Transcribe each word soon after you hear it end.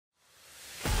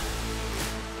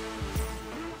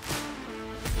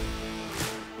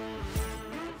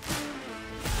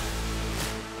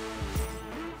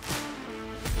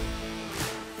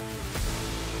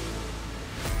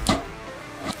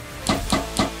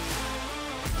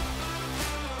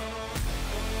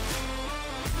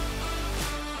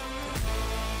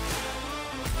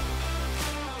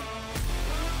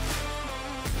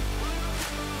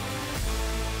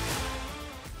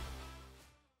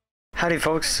Howdy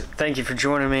folks, thank you for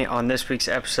joining me on this week's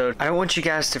episode. I don't want you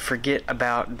guys to forget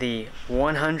about the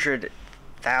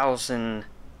 100,000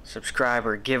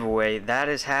 subscriber giveaway. That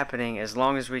is happening as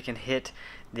long as we can hit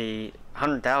the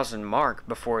 100,000 mark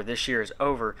before this year is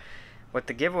over. What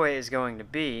the giveaway is going to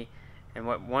be, and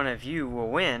what one of you will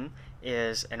win,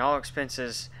 is an all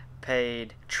expenses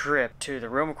paid trip to the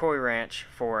Real McCoy Ranch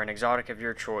for an exotic of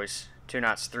your choice. 2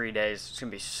 nights, 3 days. It's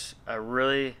going to be a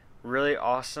really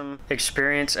awesome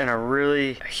experience and a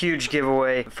really huge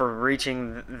giveaway for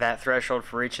reaching that threshold,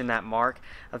 for reaching that mark.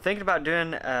 I'm thinking about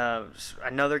doing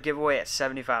another giveaway at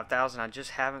 75,000. I just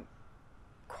haven't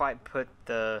quite put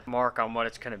the mark on what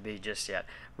it's going to be just yet.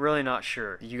 Really not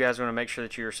sure. You guys want to make sure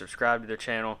that you're subscribed to the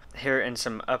channel. Here in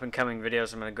some up and coming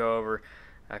videos, I'm going to go over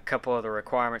a couple of the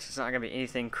requirements. It's not going to be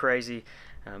anything crazy,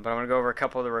 but I'm going to go over a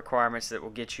couple of the requirements that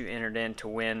will get you entered in to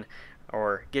win,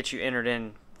 or get you entered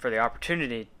in for the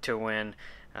opportunity to win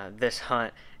this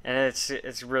hunt, and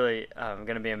it's really going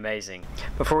to be amazing.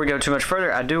 Before we go too much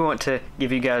further, I do want to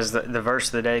give you guys the verse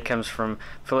of the day. It comes from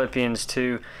Philippians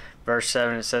 2 verse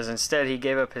 7. It says, "Instead he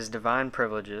gave up his divine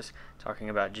privileges,"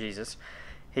 talking about Jesus.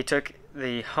 "He took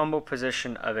the humble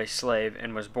position of a slave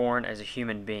and was born as a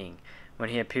human being. When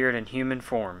he appeared in human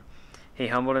form, he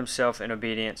humbled himself in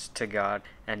obedience to God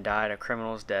and died a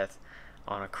criminal's death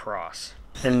on a cross."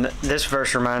 And this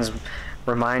verse reminds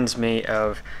me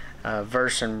of a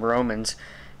verse in Romans.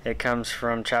 It comes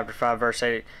from chapter 5 verse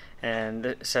 8, and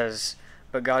it says,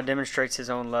 "But God demonstrates his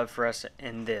own love for us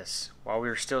in this: while we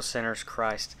were still sinners,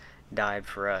 Christ died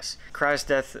for us." Christ's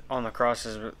death on the cross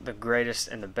is the greatest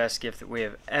and the best gift that we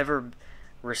have ever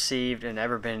received and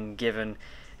ever been given,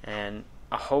 and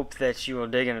I hope that you will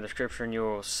dig into the scripture and you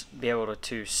will be able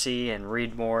to see and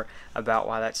read more about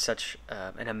why that's such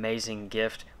an amazing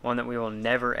gift, one that we will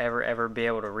never ever be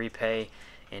able to repay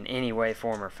in any way,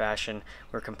 form, or fashion.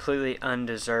 We're completely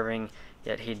undeserving,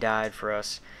 yet he died for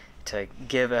us to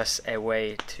give us a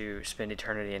way to spend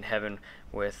eternity in heaven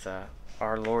with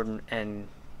our Lord and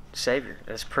Savior.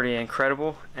 That's pretty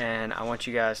incredible, and I want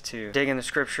you guys to dig in the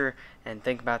scripture and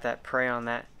think about that, pray on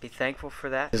that, be thankful for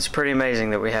that. It's pretty amazing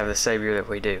that we have the Savior that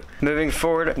we do. Moving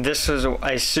forward, this was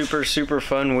a super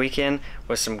fun weekend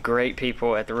with some great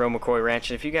people at the Real McCoy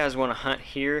Ranch. And if you guys want to hunt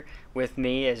here with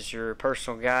me as your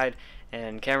personal guide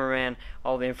and cameraman,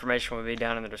 all the information will be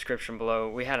down in the description below.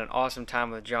 We had an awesome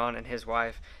time with John and his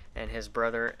wife and his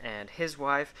brother and his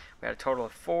wife. We had a total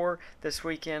of 4 this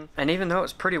weekend, and even though it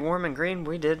was pretty warm and green,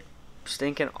 we did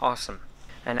stinking awesome.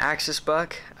 An axis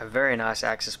buck, a very nice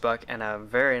axis buck, and a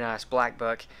very nice black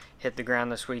buck hit the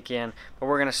ground this weekend. But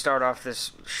we're going to start off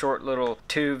this short little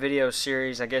 2 video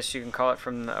series, I guess you can call it,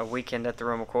 from a weekend at the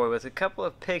Real McCoy with a couple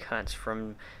of pig hunts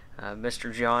from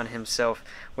Mr. John himself.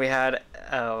 We had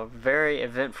a very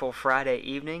eventful Friday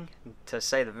evening, to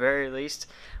say the very least.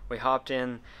 We hopped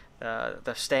in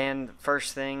the stand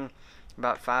first thing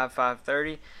about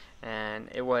 5:30, and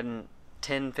it wasn't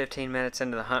 10-15 minutes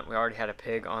into the hunt we already had a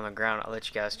pig on the ground. I'll let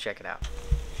you guys check it out.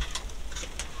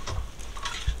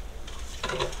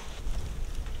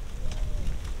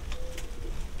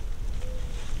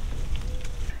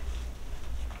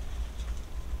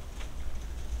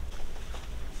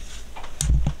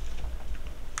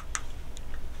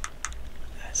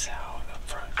 That's how up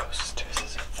front closest to us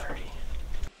is at 30.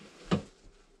 The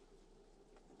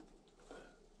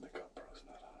GoPro's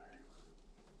not on her.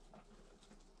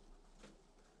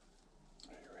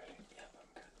 Are you ready? Yep, I'm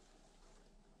good.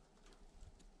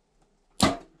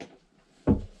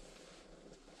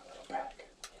 A little back. Yeah,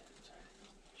 that's right.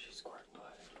 She's squirting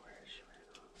blood everywhere. She ran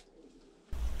off.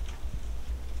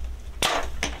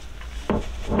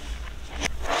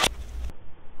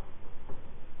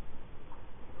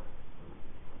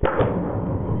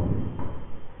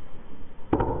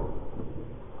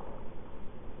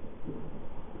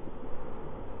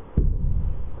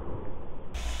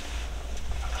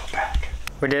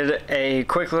 We did a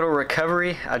quick little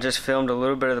recovery. I just filmed a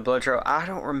little bit of the blood trail. I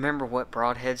don't remember what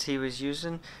broadheads he was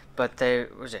using, but there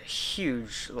was a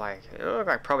huge, like, it looked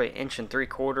like probably 1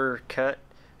 3/4 cut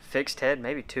fixed head,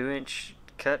 maybe 2-inch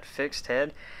cut fixed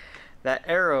head. That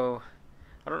arrow,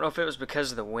 I don't know if it was because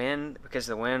of the wind, because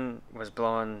the wind was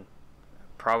blowing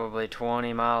probably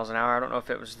 20 miles an hour. I don't know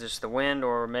if it was just the wind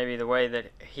or maybe the way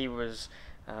that he was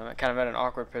kind of at an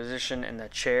awkward position in the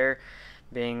chair,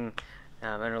 being in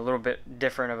a little bit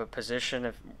different of a position,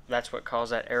 if that's what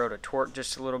caused that arrow to torque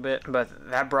just a little bit.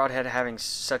 But that broadhead having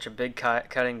such a big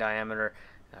cutting diameter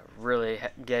really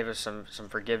gave us some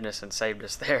forgiveness and saved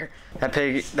us there. That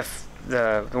pig,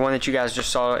 the one that you guys just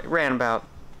saw, it ran about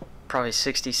probably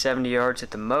 60-70 yards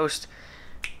at the most.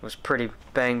 was pretty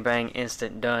bang bang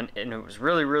instant done, and it was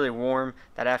really warm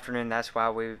that afternoon. That's why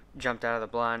we jumped out of the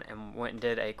blind and went and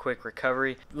did a quick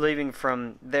recovery. Leaving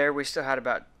from there, we still had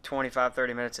about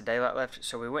 25-30 minutes of daylight left,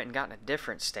 so we went and got in a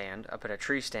different stand up at a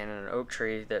tree stand in an oak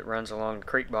tree that runs along the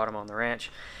creek bottom on the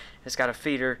ranch. It's got a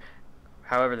feeder.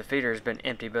 However, the feeder has been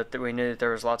empty, but we knew that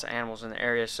there was lots of animals in the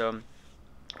area, so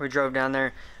we drove down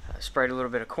there, sprayed a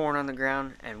little bit of corn on the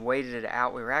ground, and waited it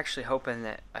out. We were actually hoping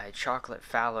that a chocolate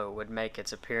fallow would make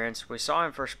its appearance. We saw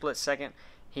him for a split second.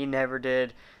 He never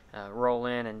did roll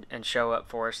in and show up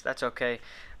for us. That's okay,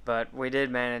 but we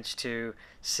did manage to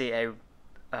see a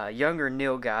younger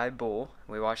nilgai bull.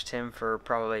 We watched him for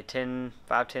probably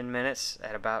 5-10 minutes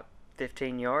at about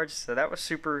 15 yards, so that was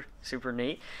super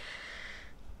neat.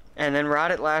 And then right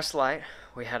at last light,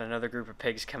 we had another group of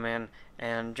pigs come in,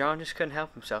 and John just couldn't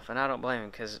help himself, and I don't blame him,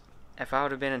 because if I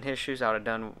would have been in his shoes, I would have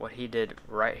done what he did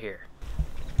right here.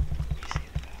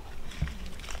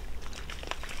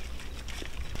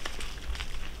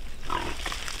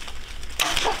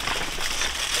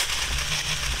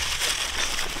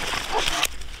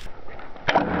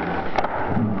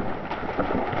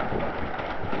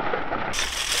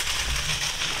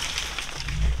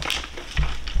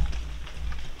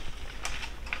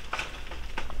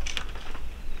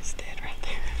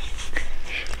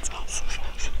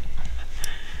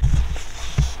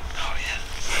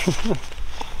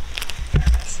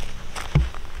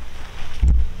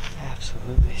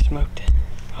 Absolutely smoked it.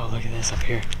 Oh, look at this up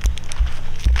here.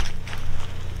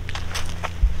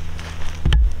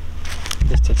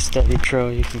 Just a steady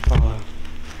trail you can follow.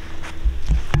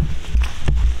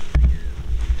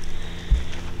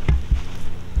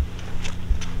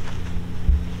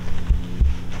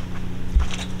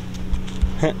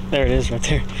 There it is right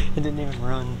there. It didn't even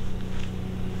run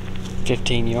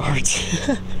 15 yards.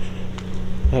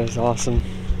 That is awesome.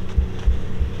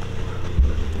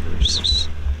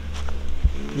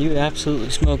 You absolutely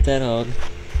smoked that hog.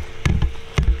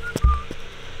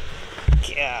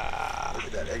 Yeah. Look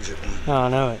at that exit. Oh, I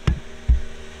know it.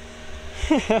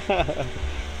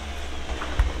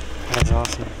 That's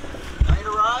awesome. Need a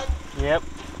ride? Yep.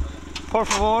 Por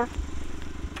favor.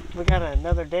 We got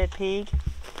another dead pig.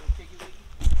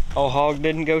 Oh, hog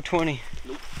didn't go 20.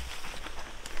 Nope.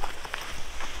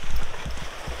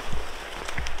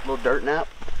 Little dirt nap.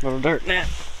 Little dirt nap.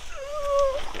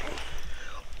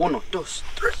 1, 2,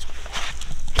 3.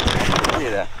 Look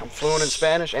at that. I'm fluent in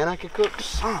Spanish and I can cook.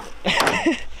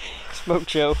 Smoke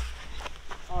show.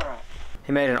 Alright.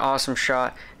 He made an awesome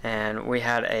shot, and we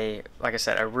had like I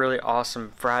said, a really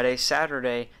awesome Friday.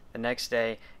 Saturday, the next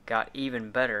day, got even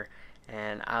better.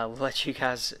 And I'll let you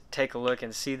guys take a look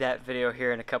and see that video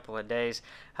here in a couple of days.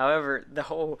 However,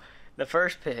 the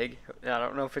first pig, I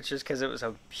don't know if it's just because it was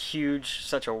a huge,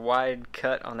 such a wide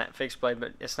cut on that fixed blade,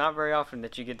 but it's not very often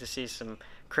that you get to see some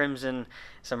crimson,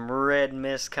 some red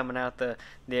mist coming out the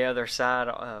other side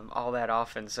all that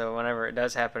often. So whenever it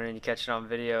does happen and you catch it on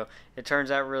video, it turns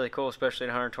out really cool, especially at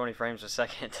 120 frames a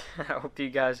second. I hope you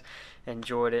guys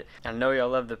enjoyed it. I know y'all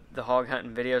love the hog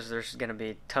hunting videos. There's going to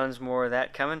be tons more of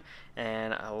that coming,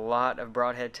 and a lot of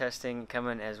broadhead testing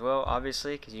coming as well,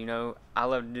 obviously, because you know I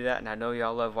love to do that, and I know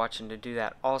y'all love watching to do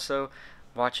that also.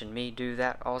 Watching me do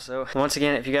that also. Once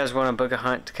again, if you guys want to book a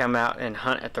hunt to come out and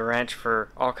hunt at the ranch for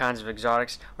all kinds of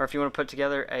exotics, or if you want to put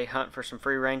together a hunt for some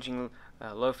free ranging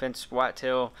low fence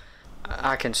whitetail,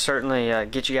 I can certainly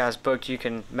get you guys booked. You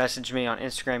can message me on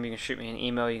Instagram, you can shoot me an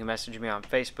email, you can message me on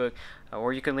Facebook,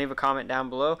 or you can leave a comment down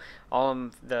below. All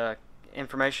of the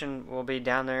information will be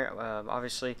down there,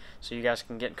 obviously, so you guys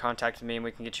can get in contact with me and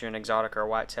we can get you an exotic or a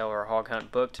whitetail or a hog hunt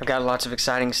booked. I've got lots of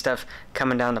exciting stuff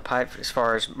coming down the pipe as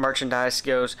far as merchandise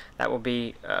goes. That will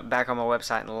be back on my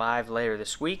website and live later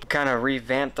this week. Kind of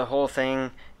revamped the whole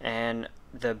thing, and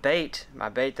the bait, my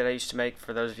bait that I used to make,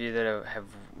 for those of you that have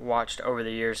watched over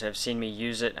the years and have seen me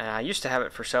use it, and I used to have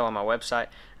it for sale on my website,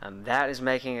 that is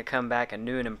making a comeback, a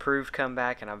new and improved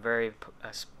comeback, and I'm very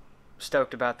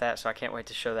stoked about that, so I can't wait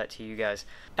to show that to you guys.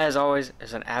 As always,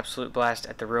 it's an absolute blast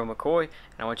at the Real McCoy, and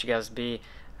I want you guys to be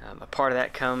a part of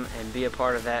that. Come and be a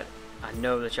part of that. I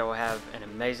know that y'all will have an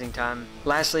amazing time.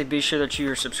 Lastly, be sure that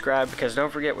you are subscribed, because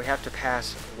don't forget, we have to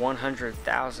pass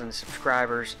 100,000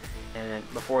 subscribers and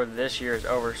before this year is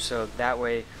over, so that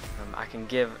way I can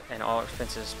give an all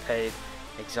expenses paid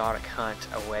exotic hunt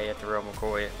away at the Real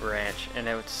McCoy Ranch, and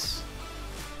it's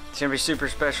going to be super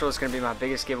special. It's going to be my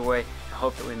biggest giveaway. I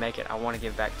hope that we make it. I want to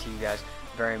give back to you guys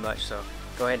very much, so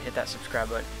go ahead and hit that subscribe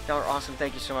button. Y'all are awesome.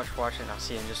 Thank you so much for watching. I'll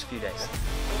see you in just a few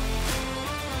days.